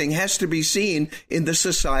emphasizing has to be seen in the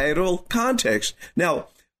societal context. Now,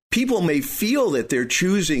 people may feel that they're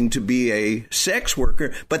choosing to be a sex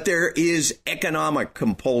worker, but there is economic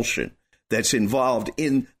compulsion that's involved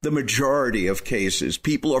in the majority of cases.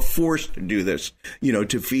 People are forced to do this,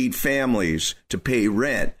 to feed families, to pay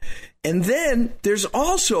rent. And then there's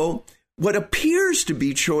also what appears to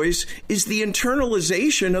be choice is the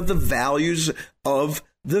internalization of the values of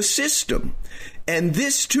the system. And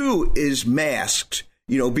this, too, is masked,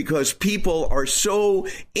 because people are so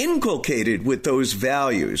inculcated with those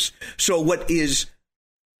values. So what is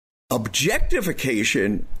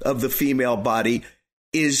objectification of the female body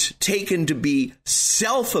is taken to be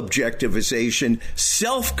self-objectivization,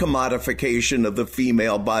 self-commodification of the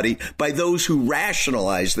female body by those who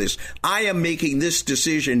rationalize this. I am making this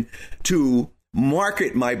decision to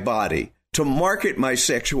market my body, to market my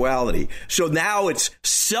sexuality. So now it's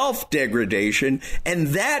self-degradation, and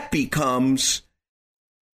that becomes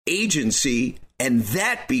agency, and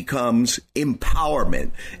that becomes empowerment.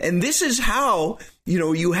 And this is how,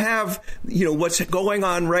 you have, what's going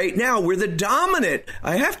on right now, where the dominant,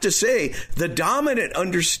 I have to say, the dominant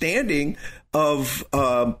understanding of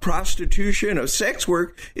prostitution, of sex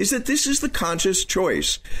work, is that this is the conscious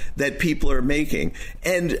choice that people are making.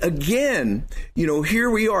 And again, here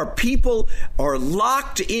we are. People are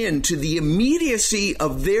locked into the immediacy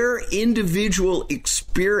of their individual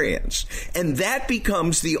experience. And that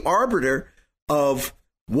becomes the arbiter of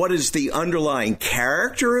what is the underlying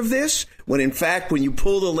character of this, when in fact, when you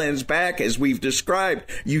pull the lens back, as we've described,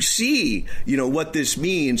 you see, what this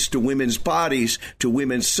means to women's bodies, to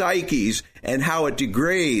women's psyches, and how it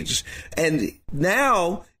degrades. And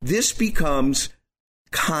now this becomes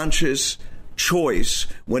conscious choice,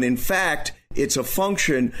 when in fact, It's a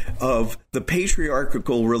function of the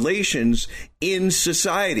patriarchal relations in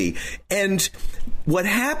society. And what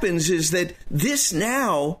happens is that this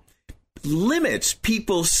now limits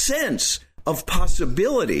people's sense of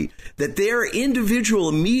possibility, that their individual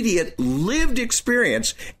immediate lived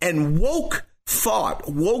experience and woke thought,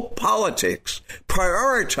 woke politics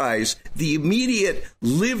prioritize the immediate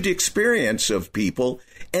lived experience of people.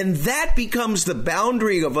 And that becomes the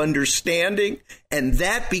boundary of understanding, and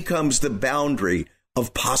that becomes the boundary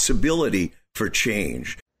of possibility for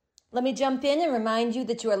change. Let me jump in and remind you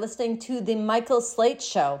that you are listening to The Michael Slate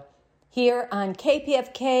Show here on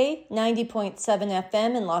KPFK 90.7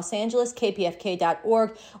 FM in Los Angeles,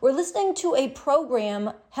 kpfk.org. We're listening to a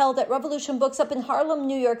program held at Revolution Books up in Harlem,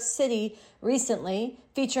 New York City recently,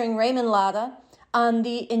 featuring Raymond Lotta on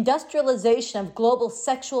the industrialization of global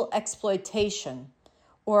sexual exploitation,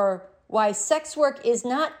 or why sex work is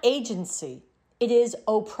not agency, it is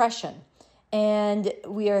oppression. And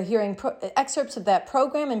we are hearing excerpts of that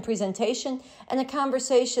program and presentation and a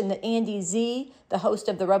conversation that Andy Z, the host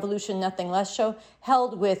of the Revolution Nothing Less show,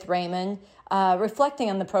 held with Raymond, reflecting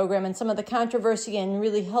on the program and some of the controversy and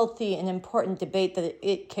really healthy and important debate that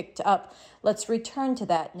it kicked up. Let's return to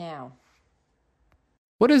that now.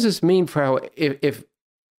 What does this mean for if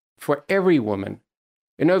for every woman?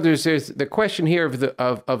 In other words, there's the question here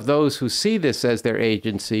of those who see this as their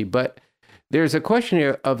agency, but there's a question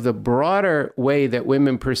here of the broader way that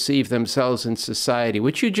women perceive themselves in society,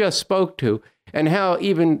 which you just spoke to, and how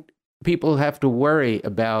even people have to worry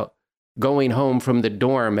about going home from the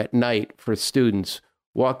dorm at night for students,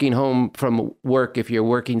 walking home from work if you're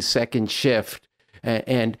working second shift,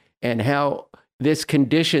 and how this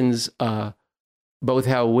conditions both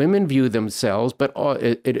how women view themselves, but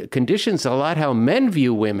it conditions a lot how men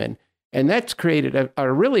view women. And that's created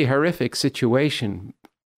a really horrific situation.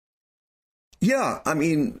 Yeah, I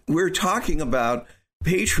mean, we're talking about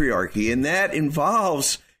patriarchy, and that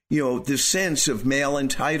involves, the sense of male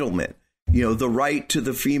entitlement, the right to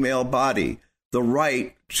the female body, the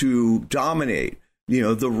right to dominate,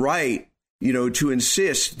 the right, to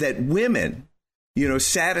insist that women,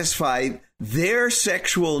 satisfy their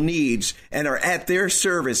sexual needs and are at their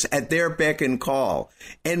service, at their beck and call.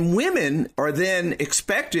 And women are then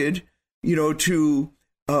expected, to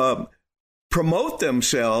promote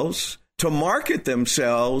themselves, to market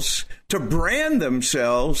themselves, to brand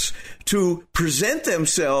themselves, to present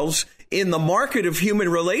themselves in the market of human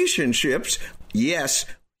relationships. Yes,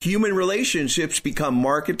 human relationships become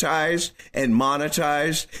marketized and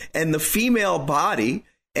monetized, and the female body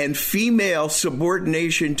and female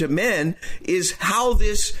subordination to men is how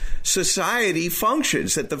this society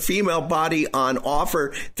functions, that the female body on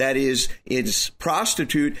offer, that is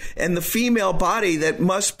prostitute, and the female body that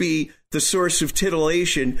must be the source of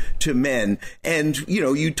titillation to men. And,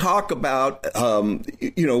 you talk about,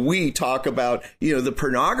 we talk about, the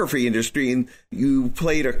pornography industry, and you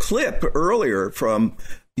played a clip earlier from,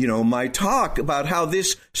 my talk about how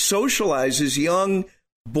this socializes young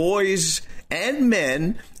boys and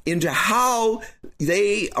men into how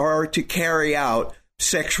they are to carry out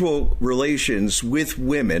sexual relations with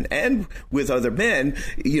women and with other men,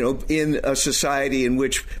 in a society in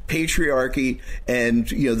which patriarchy and,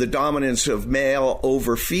 the dominance of male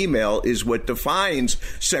over female is what defines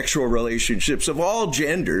sexual relationships of all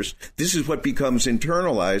genders. This is what becomes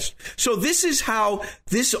internalized. So this is how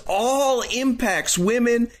this all impacts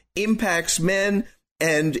women, impacts men,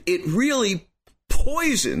 and it really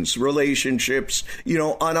poisons relationships,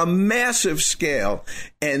 on a massive scale.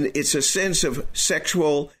 And it's a sense of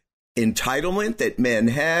sexual entitlement that men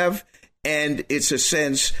have, and it's a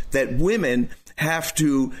sense that women have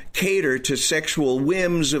to cater to sexual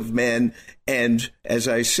whims of men and, as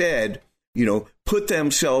I said, put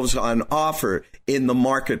themselves on offer in the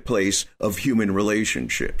marketplace of human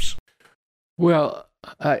relationships. Well,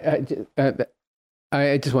 I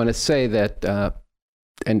just want to say that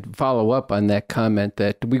and follow up on that comment,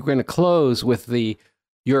 that we're going to close with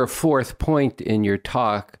your fourth point in your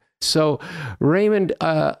talk. So, Raymond,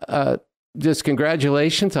 just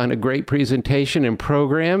congratulations on a great presentation and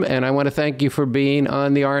program, and I want to thank you for being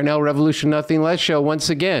on the RNL Revolution Nothing Less show once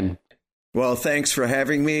again. Well, thanks for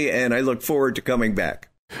having me, and I look forward to coming back.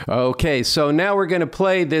 Okay, so now we're going to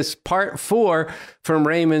play this part 4 from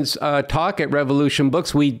Raymond's talk at Revolution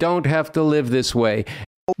Books, We Don't Have to Live This Way.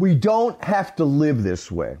 We don't have to live this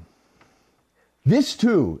way. This,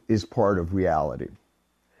 too, is part of reality.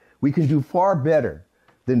 We can do far better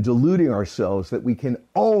than deluding ourselves that we can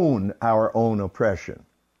own our own oppression.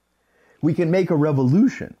 We can make a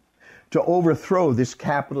revolution to overthrow this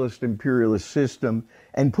capitalist imperialist system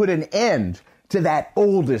and put an end to that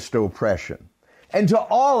oldest oppression. and to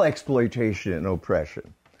all exploitation and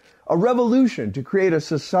oppression. A revolution to create a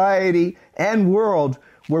society and world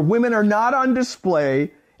where women are not on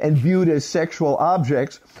display and viewed as sexual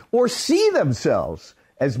objects or see themselves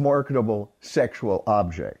as marketable sexual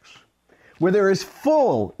objects. Where there is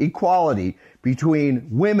full equality between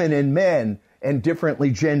women and men and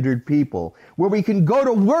differently gendered people. Where we can go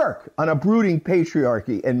to work on uprooting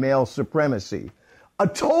patriarchy and male supremacy. A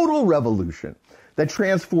total revolution that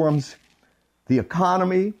transforms the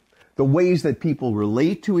economy, the ways that people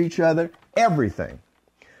relate to each other, everything.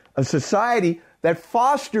 A society that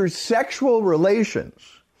fosters sexual relations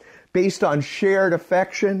based on shared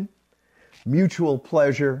affection, mutual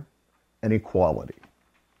pleasure, and equality.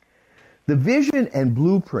 The vision and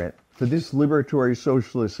blueprint for this liberatory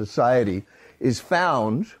socialist society is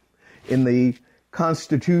found in the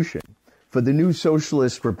Constitution for the new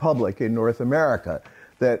socialist republic in North America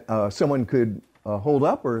that someone could hold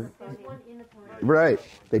up or... Right,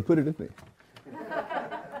 they put it in there.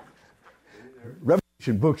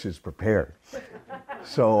 Revolution Books is prepared.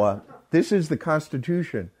 So this is the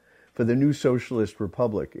Constitution for the new socialist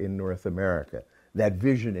republic in North America, that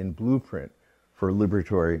vision and blueprint for a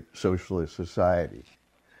liberatory socialist society.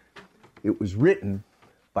 It was written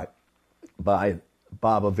by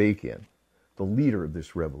Bob Avakian, the leader of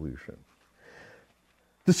this revolution.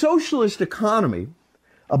 The socialist economy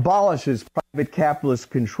abolishes private capitalist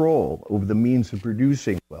control over the means of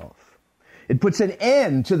producing wealth. It puts an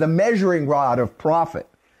end to the measuring rod of profit.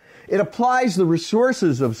 It applies the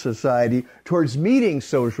resources of society towards meeting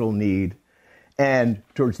social need and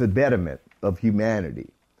towards the betterment of humanity.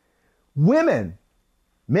 Women,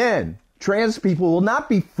 men, trans people will not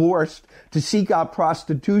be forced to seek out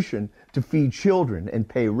prostitution to feed children and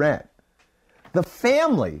pay rent. The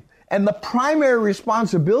family and the primary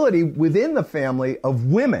responsibility within the family of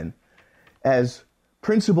women as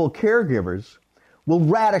principal caregivers will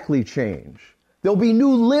radically change. There'll be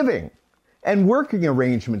new living and working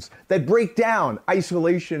arrangements that break down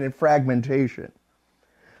isolation and fragmentation.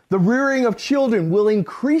 The rearing of children will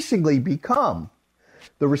increasingly become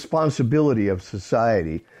the responsibility of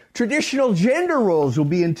society. Traditional gender roles will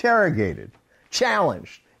be interrogated,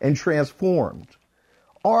 challenged, and transformed.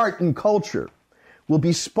 Art and culture will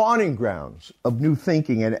be spawning grounds of new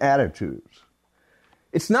thinking and attitudes.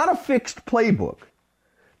 It's not a fixed playbook.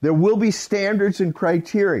 There will be standards and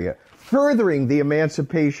criteria furthering the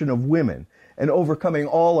emancipation of women and overcoming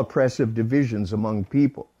all oppressive divisions among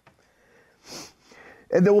people.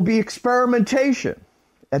 And there will be experimentation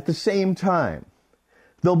at the same time.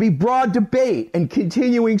 There'll be broad debate and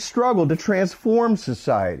continuing struggle to transform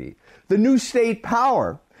society. The new state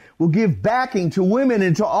power will give backing to women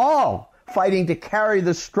and to all fighting to carry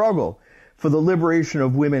the struggle for the liberation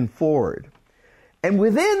of women forward. And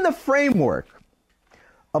within the framework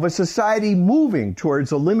of a society moving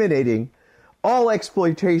towards eliminating all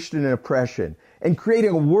exploitation and oppression and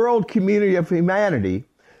creating a world community of humanity,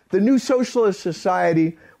 the new socialist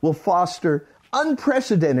society will foster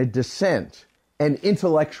unprecedented dissent and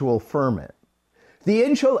intellectual ferment. The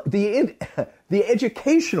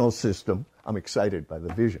educational system, I'm excited by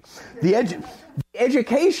the vision, the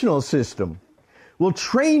educational system will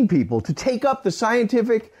train people to take up the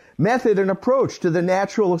scientific method and approach to the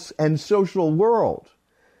natural and social world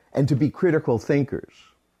and to be critical thinkers.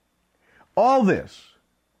 All this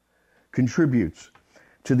contributes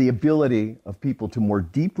to the ability of people to more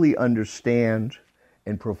deeply understand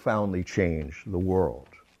and profoundly change the world.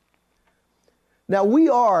 Now, we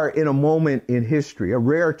are in a moment in history, a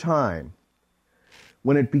rare time,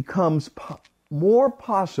 when it becomes more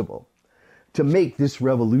possible to make this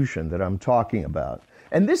revolution that I'm talking about.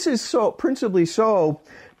 And this is so principally so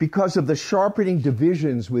because of the sharpening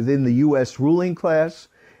divisions within the U.S. ruling class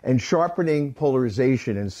and sharpening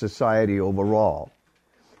polarization in society overall.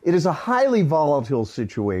 It is a highly volatile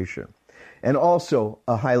situation and also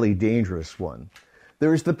a highly dangerous one.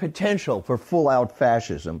 There is the potential for full-out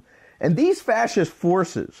fascism, and these fascist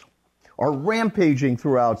forces are rampaging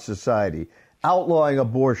throughout society, outlawing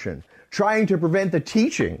abortion, trying to prevent the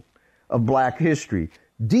teaching of black history,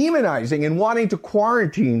 demonizing and wanting to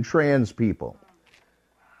quarantine trans people.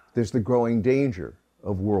 There's the growing danger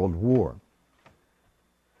of world war.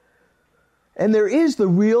 And there is the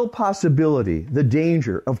real possibility, the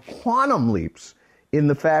danger of quantum leaps in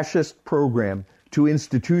the fascist program to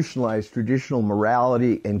institutionalize traditional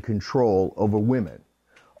morality and control over women,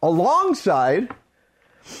 alongside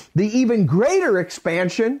the even greater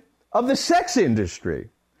expansion of the sex industry.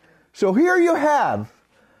 So here you have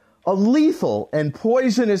a lethal and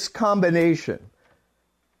poisonous combination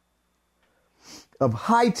of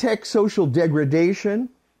high-tech social degradation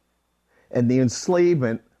and the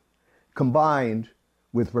enslavement combined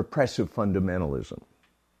with repressive fundamentalism.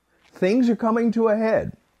 Things are coming to a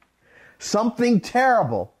head. Something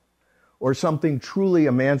terrible or something truly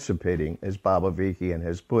emancipating, as Bob Avakian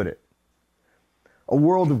has put it. A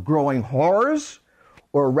world of growing horrors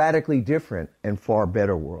or a radically different and far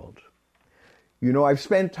better world. You know, I've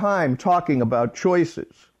spent time talking about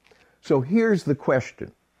choices. So here's the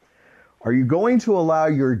question. Are you going to allow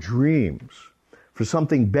your dreams for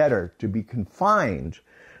something better to be confined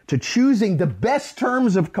to choosing the best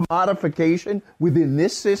terms of commodification within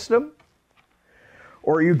this system?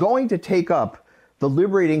 Or are you going to take up the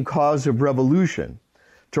liberating cause of revolution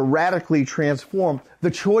to radically transform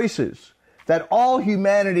the choices that all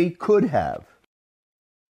humanity could have?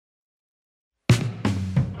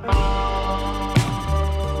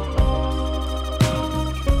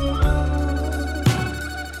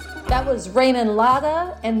 That was Raymond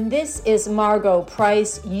Lotta, and this is Margot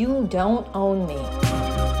Price, You Don't Own Me.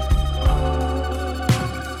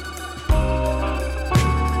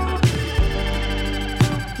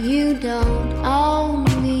 You don't own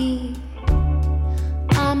me.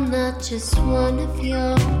 I'm not just one of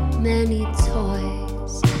your many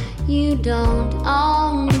toys. You don't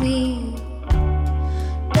own me.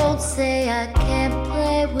 Don't say I can't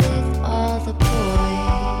play with all the boys.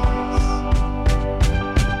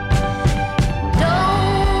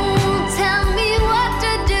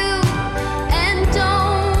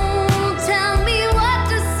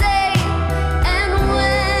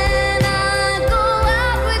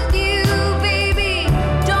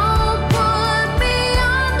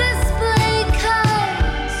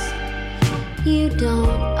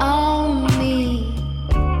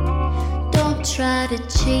 Try to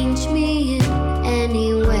change me in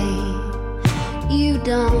any way. You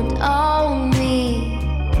don't own me.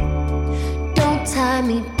 Don't tie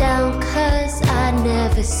me down, 'cause I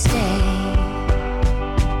never stay.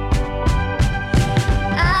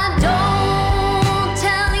 I don't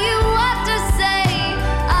tell you what to say.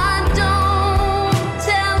 I don't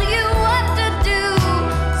tell you what to do.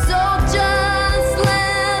 So just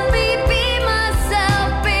let me be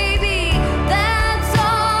myself, baby. That's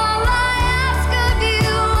all I ask of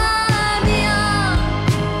you. I'm young,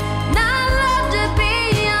 not love to be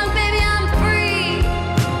young, baby. I'm free,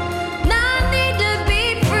 not need to be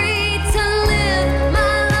free to live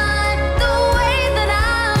my life the way that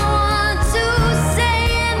I want to. Say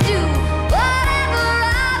and do whatever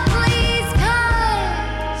I please,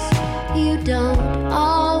 'cause you don't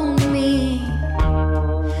own me.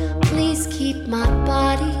 Please keep my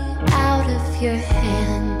body out of your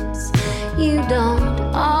hands. You don't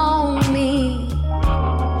own me.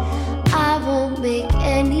 I won't make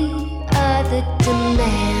any other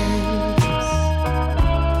demands.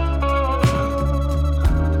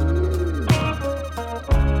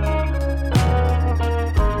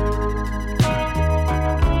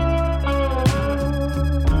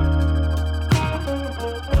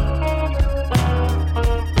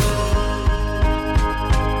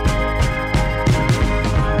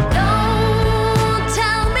 Don't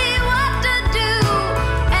tell me what to do,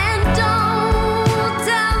 and don't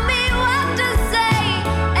tell me what to say.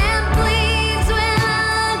 And please, when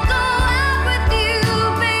I go out with you,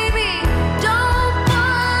 baby, don't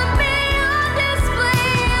put me on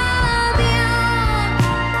display. I'm young,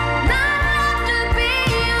 not love to be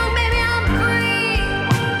young, baby. I'm free,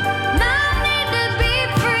 not need to be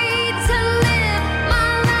free to live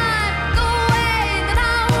my life the way that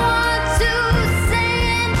I want to. Say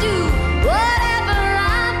and do whatever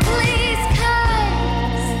I please,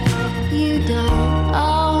 'cause you don't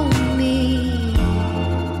own me.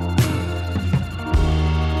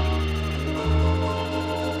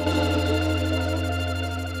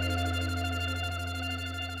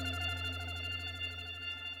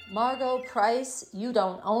 Margot Price, You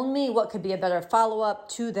Don't Own Me. What could be a better follow-up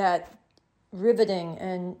to that riveting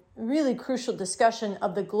and really crucial discussion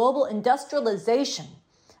of the global industrialization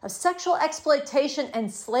of sexual exploitation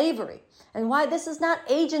and slavery, and why this is not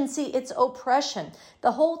agency, it's oppression.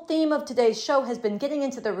 The whole theme of today's show has been getting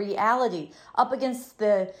into the reality up against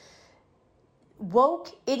the woke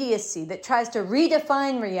idiocy that tries to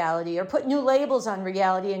redefine reality or put new labels on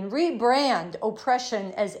reality and rebrand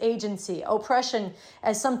oppression as agency, oppression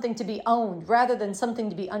as something to be owned rather than something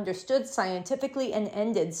to be understood scientifically and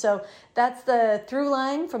ended. So that's the through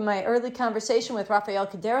line from my early conversation with Rafael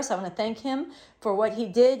Kadaris. I want to thank him for what he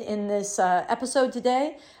did in this episode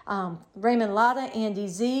today. Raymond Lotta, Andy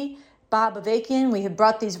Z, Bob Avakian, we have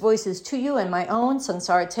brought these voices to you, and my own,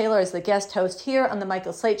 Sunsara Taylor, is the guest host here on The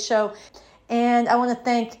Michael Slate Show. And I want to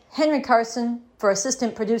thank Henry Carson for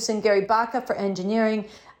assistant producing, Gary Baca for engineering.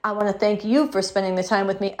 I want to thank you for spending the time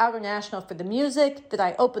with me, Outer National, for the music that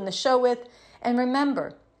I opened the show with. And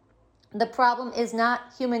remember, the problem is not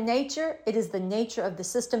human nature, it is the nature of the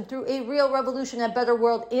system. Through a real revolution, a better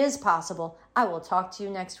world is possible. I will talk to you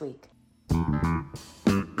next week.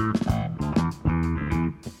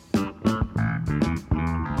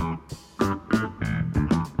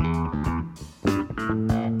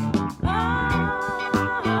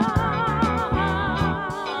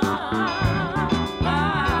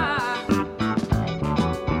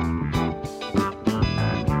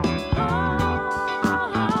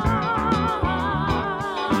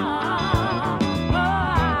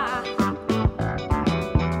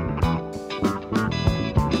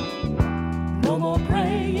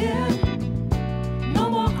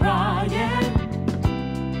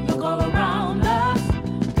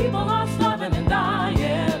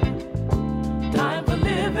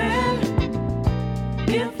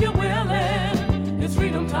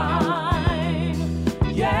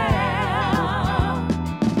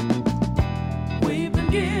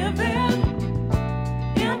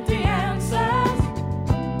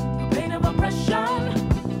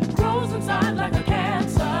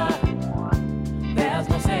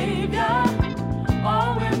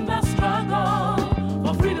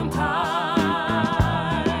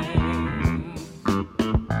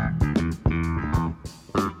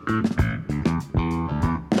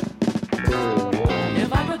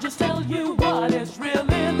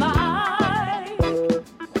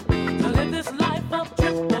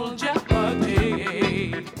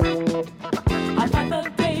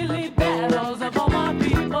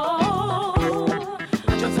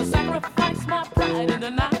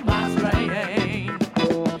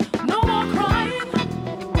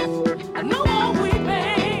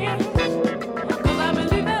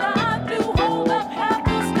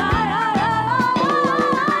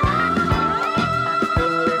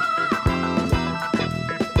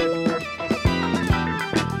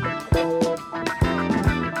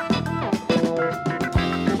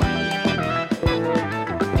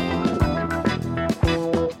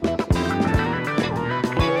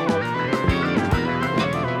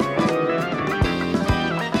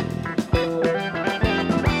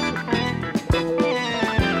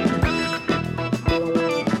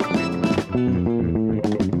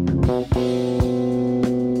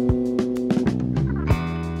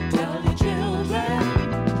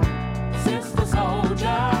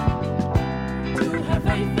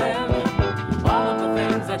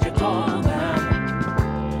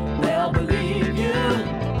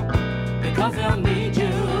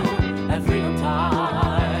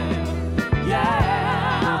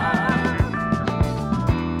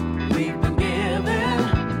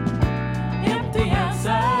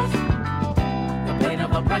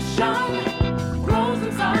 Grows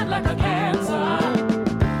inside like a cancer.